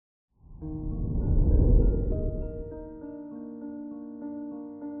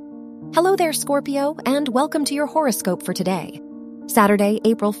Hello there, Scorpio, and welcome to your horoscope for today, Saturday,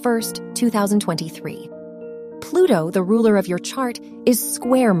 April 1st, 2023. Pluto, the ruler of your chart, is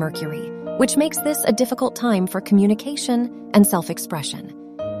square Mercury, which makes this a difficult time for communication and self-expression.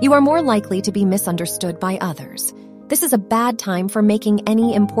 You are more likely to be misunderstood by others. This is a bad time for making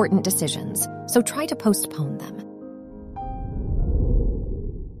any important decisions, so try to postpone them.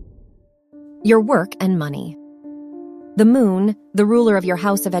 Your work and money. The moon, the ruler of your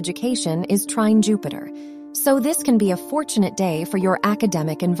house of education, is trine Jupiter, so this can be a fortunate day for your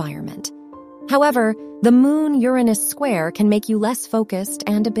academic environment. However, the moon-Uranus square can make you less focused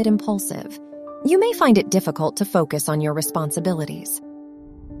and a bit impulsive. You may find it difficult to focus on your responsibilities.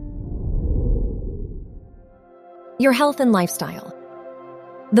 Your health and lifestyle.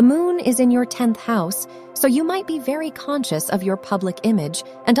 The moon is in your 10th house, so you might be very conscious of your public image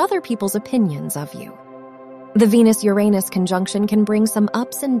and other people's opinions of you. The Venus-Uranus conjunction can bring some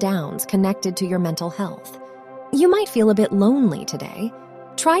ups and downs connected to your mental health. You might feel a bit lonely today.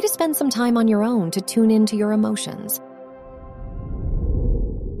 Try to spend some time on your own to tune into your emotions.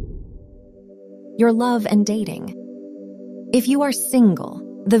 Your love and dating. If you are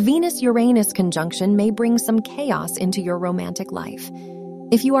single, the Venus-Uranus conjunction may bring some chaos into your romantic life.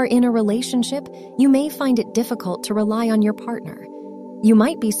 If you are in a relationship, you may find it difficult to rely on your partner. You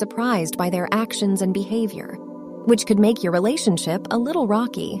might be surprised by their actions and behavior, which could make your relationship a little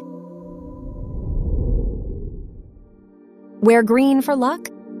rocky. Wear green for luck.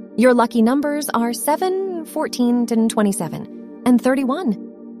 Your lucky numbers are 7, 14, 27, and 31.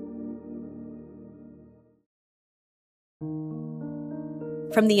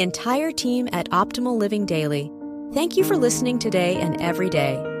 From the entire team at Optimal Living Daily, thank you for listening today and every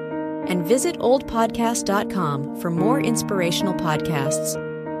day. And visit oldpodcast.com for more inspirational podcasts.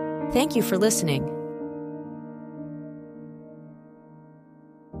 Thank you for listening.